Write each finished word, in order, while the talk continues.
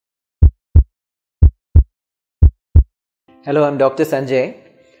Hello, I'm Dr. Sanjay.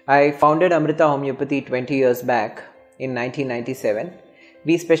 I founded Amrita Homeopathy 20 years back in 1997.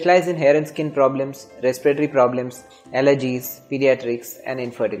 We specialize in hair and skin problems, respiratory problems, allergies, pediatrics, and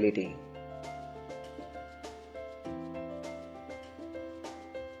infertility.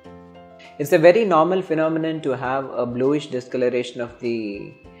 It's a very normal phenomenon to have a bluish discoloration of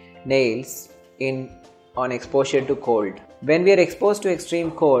the nails on exposure to cold. When we are exposed to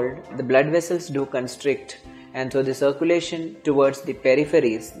extreme cold, the blood vessels do constrict, and so the circulation towards the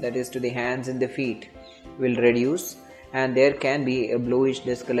peripheries, that is to the hands and the feet, will reduce, and there can be a bluish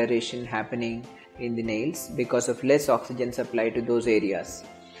discoloration happening in the nails because of less oxygen supply to those areas.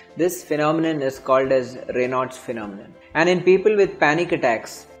 This phenomenon is called as Raynaud's phenomenon. And in people with panic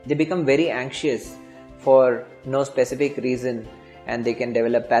attacks, they become very anxious for no specific reason, and they can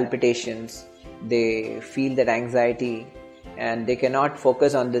develop palpitations. They feel that anxiety and they cannot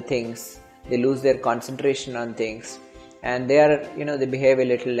focus on the things. They lose their concentration on things, and they behave a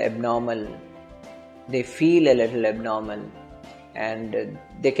little abnormal. They feel a little abnormal, and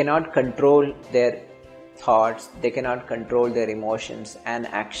they cannot control their thoughts. They cannot control their emotions and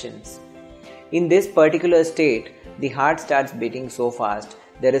actions. In this particular state, the heart starts beating so fast.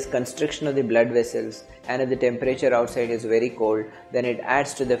 There is constriction of the blood vessels, and if the temperature outside is very cold, then it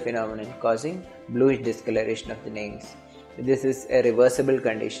adds to the phenomenon, causing bluish discoloration of the nails. This is a reversible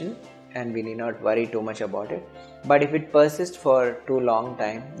condition, and we need not worry too much about it. But if it persists for too long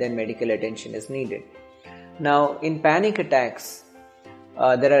time, then medical attention is needed. Now, in panic attacks,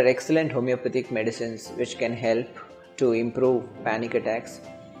 there are excellent homeopathic medicines which can help to improve panic attacks.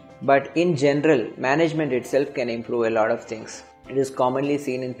 But in general, management itself can improve a lot of things. It is commonly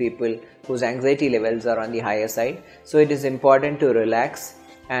seen in people whose anxiety levels are on the higher side. So it is important to relax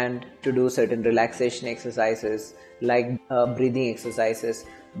and to do certain relaxation exercises like breathing exercises.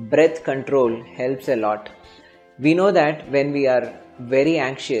 Breath control helps a lot. We know that when we are very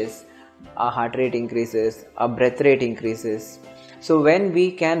anxious, our heart rate increases, our breath rate increases. So when we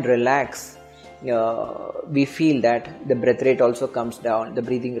can relax, we feel that the breath rate also comes down, the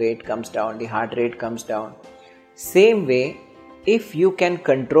breathing rate comes down, the heart rate comes down. Same way, if you can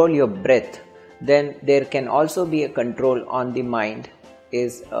control your breath, then there can also be a control on the mind,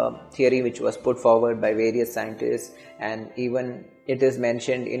 is a theory which was put forward by various scientists, and even it is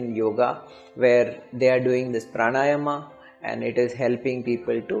mentioned in yoga where they are doing this pranayama, and it is helping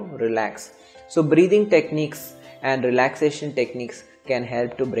people to relax. So breathing techniques and relaxation techniques can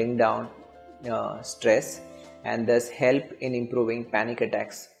help to bring down stress and thus help in improving panic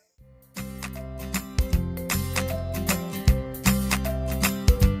attacks.